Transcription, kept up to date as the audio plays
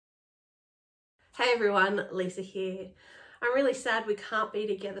Hey everyone, Lisa here. I'm really sad we can't be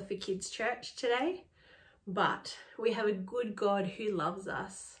together for kids' church today, but we have a good God who loves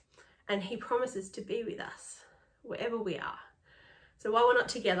us and he promises to be with us wherever we are. So while we're not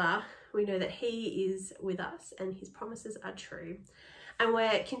together, we know that he is with us and his promises are true. And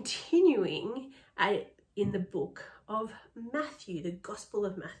we're continuing in the book of Matthew, the Gospel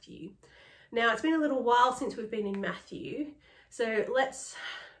of Matthew. Now, it's been a little while since we've been in Matthew, so let's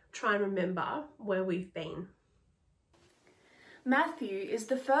try and remember where we've been. Matthew is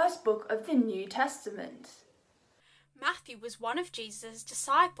the first book of the New Testament. Matthew was one of Jesus'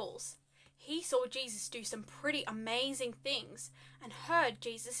 disciples. He saw Jesus do some pretty amazing things and heard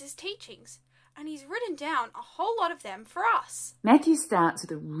Jesus' teachings, and he's written down a whole lot of them for us. Matthew starts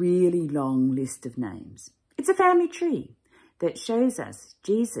with a really long list of names. It's a family tree that shows us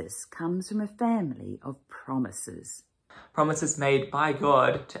Jesus comes from a family of promises. Promises made by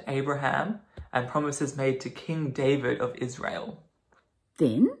God to Abraham and promises made to King David of Israel.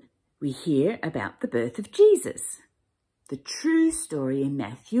 Then we hear about the birth of Jesus. The true story in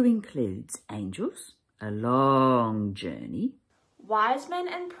Matthew includes angels, a long journey, Wise men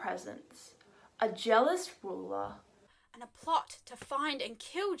and presents, a jealous ruler, and a plot to find and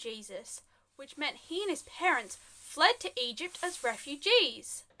kill Jesus, which meant he and his parents fled to Egypt as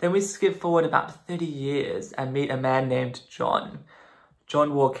refugees. Then we skip forward about 30 years and meet a man named John.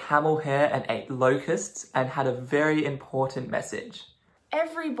 John wore camel hair and ate locusts and had a very important message.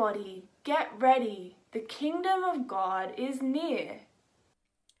 Everybody, get ready. The kingdom of God is near.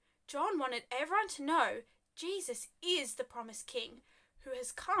 John wanted everyone to know Jesus is the promised king who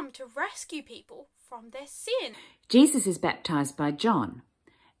has come to rescue people from their sin. Jesus is baptized by John,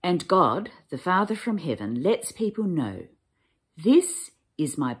 and God, the Father from heaven, lets people know, "This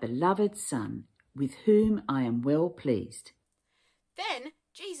is my beloved Son, with whom I am well pleased." Then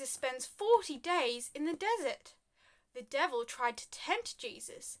Jesus spends 40 days in the desert. The devil tried to tempt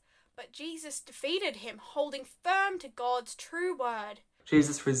Jesus, but Jesus defeated him, holding firm to God's true word.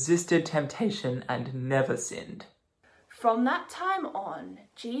 Jesus resisted temptation and never sinned. From that time on,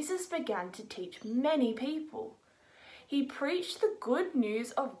 Jesus began to teach many people. He preached the good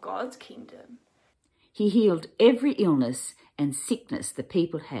news of God's kingdom. He healed every illness and sickness the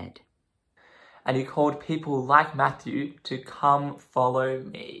people had. And he called people like Matthew to come follow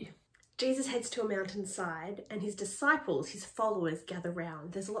me. Jesus heads to a mountainside and his disciples, his followers, gather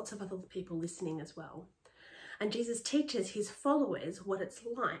round. There's lots of other people listening as well. And Jesus teaches his followers what it's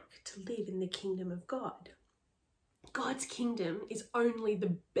like to live in the kingdom of God. God's kingdom is only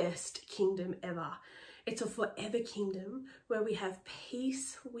the best kingdom ever. It's a forever kingdom where we have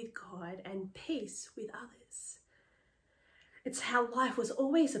peace with God and peace with others. It's how life was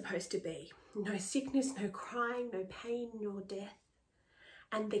always supposed to be. No sickness, no crying, no pain, nor death.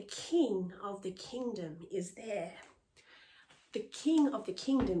 And the King of the kingdom is there. The King of the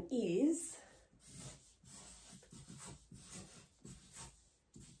kingdom is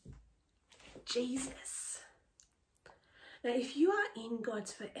Jesus. Now, if you are in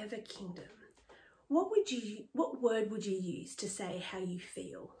God's forever kingdom, what word would you use to say how you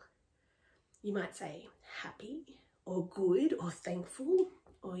feel? You might say happy or good or thankful,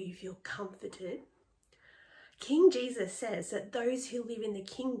 or you feel comforted. King Jesus says that those who live in the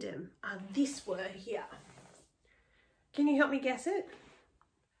kingdom are this word here. Can you help me guess it?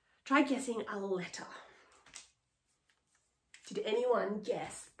 Try guessing a letter. Did anyone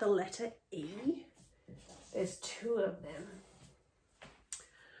guess the letter E? There's two of them.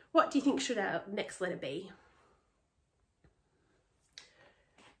 What do you think should our next letter be?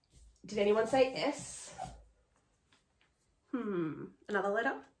 Did anyone say S? Another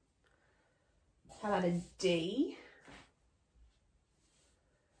letter? How about a D?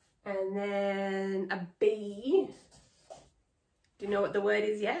 And then a B. Do you know what the word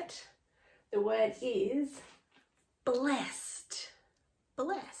is yet? The word is blessed.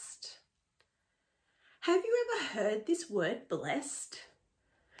 Blessed. Have you ever heard this word blessed?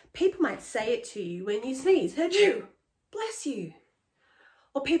 People might say it to you when you sneeze. Achoo! Bless you.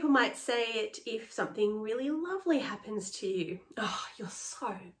 Or people might say it if something really lovely happens to you. Oh, you're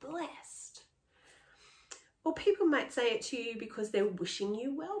so blessed. Or people might say it to you because they're wishing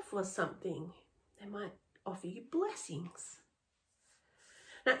you well for something. They might offer you blessings.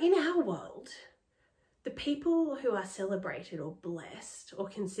 Now, in our world, the people who are celebrated or blessed or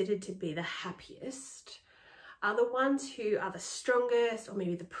considered to be the happiest are the ones who are the strongest, or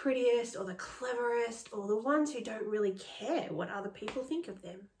maybe the prettiest, or the cleverest, or the ones who don't really care what other people think of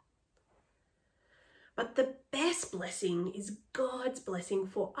them. But the best blessing is God's blessing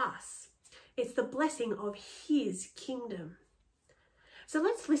for us. It's the blessing of his kingdom. So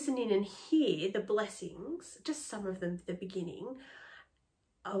let's listen in and hear the blessings, just some of them at the beginning,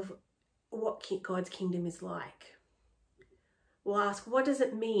 of what God's kingdom is like. We'll ask, what does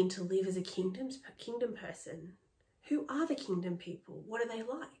it mean to live as a kingdom person? Who are the kingdom people? What are they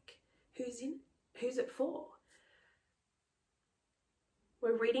like? Who's it for?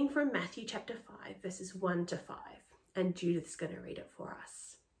 We're reading from Matthew chapter 5, verses 1 to 5, and Judith's going to read it for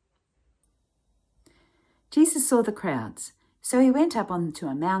us. Jesus saw the crowds, so he went up onto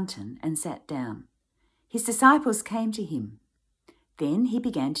a mountain and sat down. His disciples came to him. Then he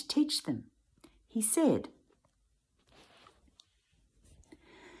began to teach them. He said,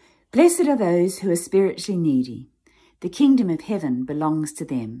 "Blessed are those who are spiritually needy. The kingdom of heaven belongs to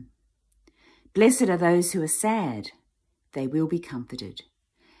them. Blessed are those who are sad. They will be comforted.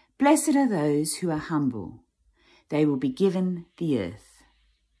 Blessed are those who are humble. They will be given the earth."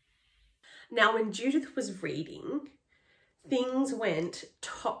 Now, when Judith was reading, things went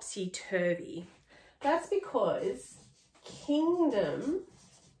topsy-turvy. That's because kingdom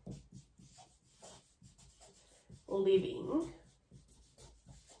living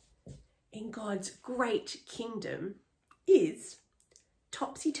in God's great kingdom is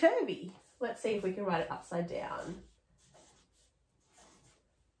topsy-turvy. Let's see if we can write it upside down.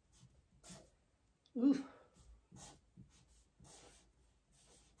 Ooh.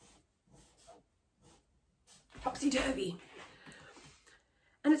 Topsy-turvy.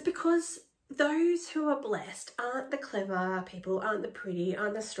 And it's because those who are blessed aren't the clever people, aren't the pretty,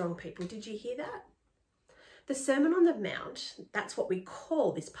 aren't the strong people. Did you hear that? The Sermon on the Mount, that's what we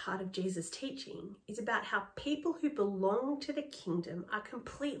call this part of Jesus' teaching, is about how people who belong to the kingdom are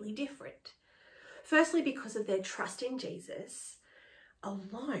completely different. Firstly, because of their trust in Jesus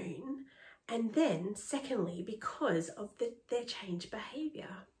alone, and then secondly, because of their changed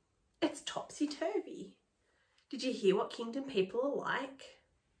behaviour. It's topsy-turvy. Did you hear what kingdom people are like?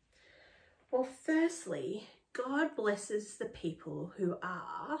 Well, firstly, God blesses the people who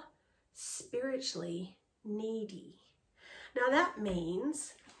are spiritually needy. Now that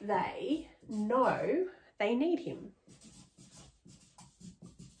means they know they need him.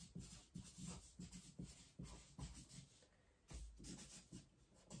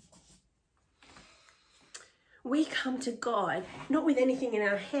 We come to God not with anything in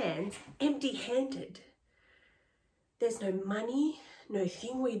our hands, empty-handed. There's no money, no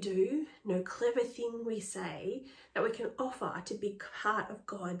thing we do, no clever thing we say that we can offer to be part of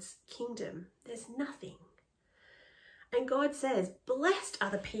God's kingdom. There's nothing. And God says, blessed are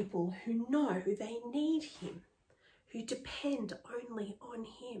the people who know they need him, who depend only on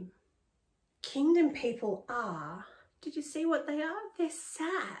him. Kingdom people are, did you see what they are? They're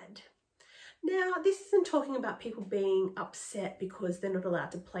sad. Now, this isn't talking about people being upset because they're not allowed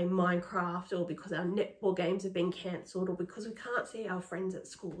to play Minecraft, or because our netball games have been cancelled, or because we can't see our friends at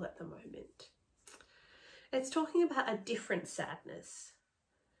school at the moment. It's talking about a different sadness.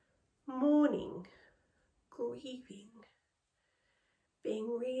 Mourning, grieving,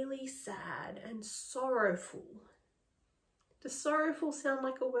 being really sad and sorrowful. Does sorrowful sound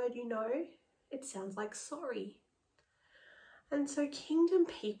like a word you know? It sounds like sorry. And so kingdom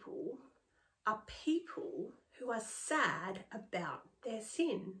people are people who are sad about their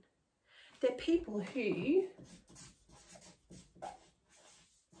sin. They're people who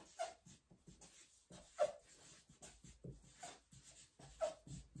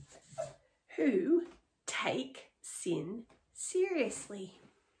take sin seriously.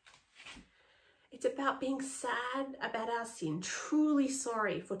 It's about being sad about our sin, truly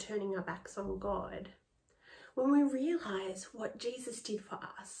sorry for turning our backs on God. When we realise what Jesus did for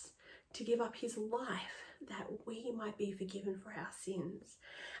us, to give up his life that we might be forgiven for our sins.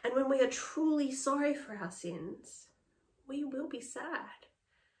 And when we are truly sorry for our sins, we will be sad.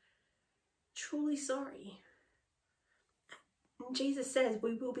 Truly sorry. And Jesus says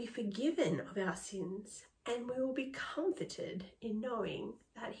we will be forgiven of our sins, and we will be comforted in knowing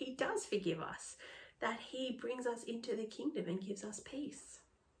that he does forgive us, that he brings us into the kingdom and gives us peace.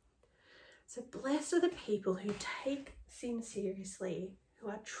 So blessed are the people who take sin seriously, who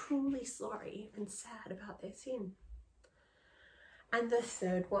are truly sorry and sad about their sin. And the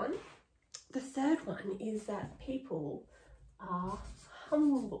third one is that people are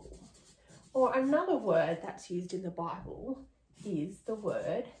humble. Or another word that's used in the Bible is the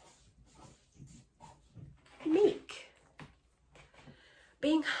word meek.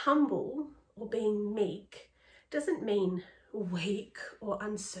 Being humble or being meek doesn't mean weak or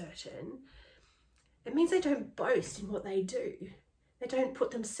uncertain. It means they don't boast in what they do. They don't put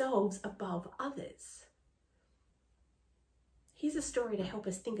themselves above others. Here's a story to help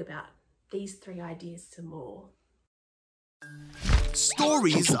us think about these three ideas some more.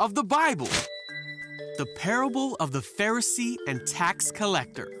 Stories of the Bible. The parable of the Pharisee and tax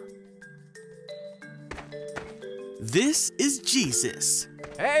collector. This is Jesus,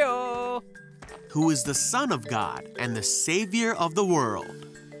 Heyo! who is the Son of God and the Savior of the world.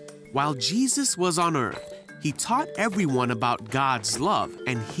 While Jesus was on earth, he taught everyone about God's love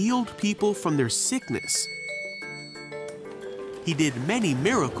and healed people from their sickness. He did many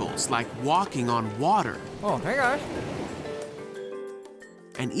miracles like walking on water. Oh, hey guys.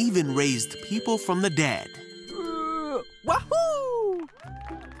 And even raised people from the dead. Wahoo!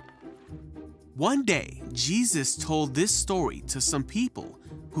 One day, Jesus told this story to some people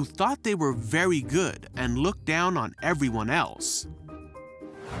who thought they were very good and looked down on everyone else.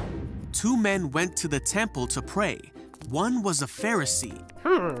 Two men went to the temple to pray. One was a Pharisee,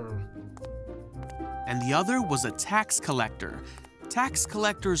 and the other was a tax collector. Tax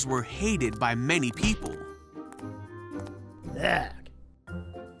collectors were hated by many people. Ugh.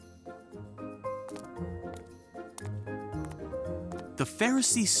 The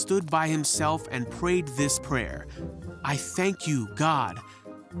Pharisee stood by himself and prayed this prayer. I thank you, God,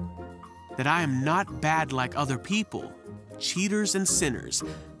 that I am not bad like other people, cheaters and sinners.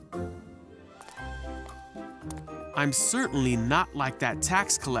 I'm certainly not like that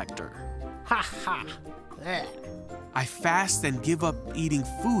tax collector. Ha ha. Ugh. I fast and give up eating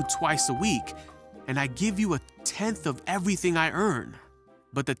food twice a week, and I give you 1/10 of everything I earn.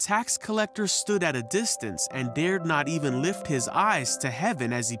 But the tax collector stood at a distance and dared not even lift his eyes to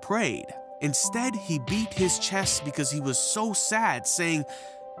heaven as he prayed. Instead, he beat his chest because he was so sad, saying,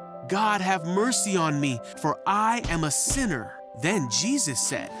 God, have mercy on me, for I am a sinner. Then Jesus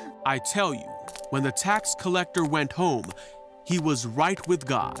said, I tell you, when the tax collector went home, he was right with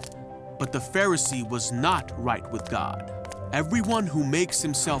God, but the Pharisee was not right with God. Everyone who makes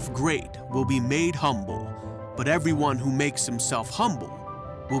himself great will be made humble, but everyone who makes himself humble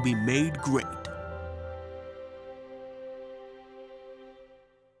will be made great.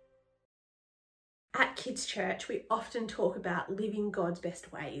 At Kids Church, we often talk about living God's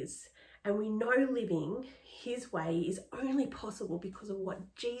best ways, and we know living His way is only possible because of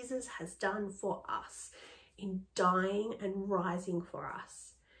what Jesus has done for us in dying and rising for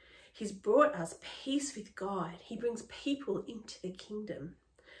us. He's brought us peace with God. He brings people into the kingdom.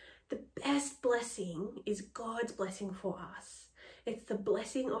 The best blessing is God's blessing for us. It's the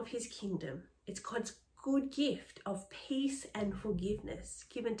blessing of His kingdom. It's God's good gift of peace and forgiveness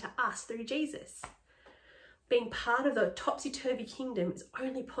given to us through Jesus. Being part of the topsy-turvy kingdom is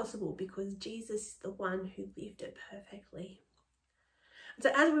only possible because Jesus is the one who lived it perfectly. So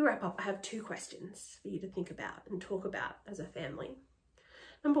as we wrap up, I have 2 questions for you to think about and talk about as a family.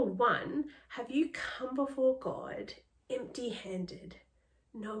 Number 1, have you come before God empty-handed,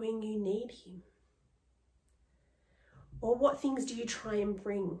 knowing you need Him? Or what things do you try and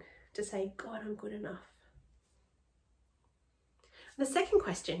bring to say, God, I'm good enough? The second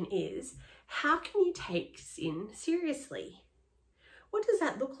question is, how can you take sin seriously? What does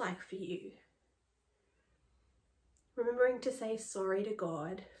that look like for you? Remembering to say sorry to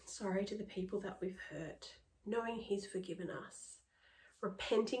God, sorry to the people that we've hurt, knowing He's forgiven us,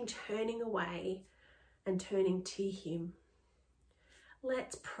 repenting, turning away and turning to Him.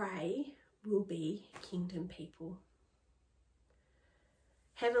 Let's pray we'll be kingdom people.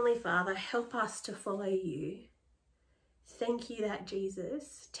 Heavenly Father, help us to follow you. Thank you that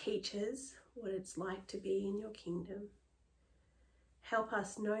Jesus teaches what it's like to be in your kingdom. Help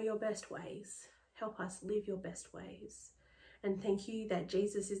us know your best ways. Help us live your best ways. And thank you that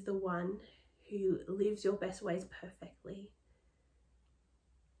Jesus is the one who lives your best ways perfectly.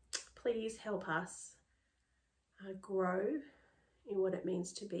 Please help us grow in what it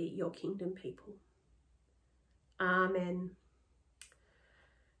means to be your kingdom people. Amen.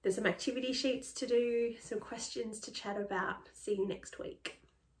 There's some activity sheets to do, some questions to chat about. See you next week.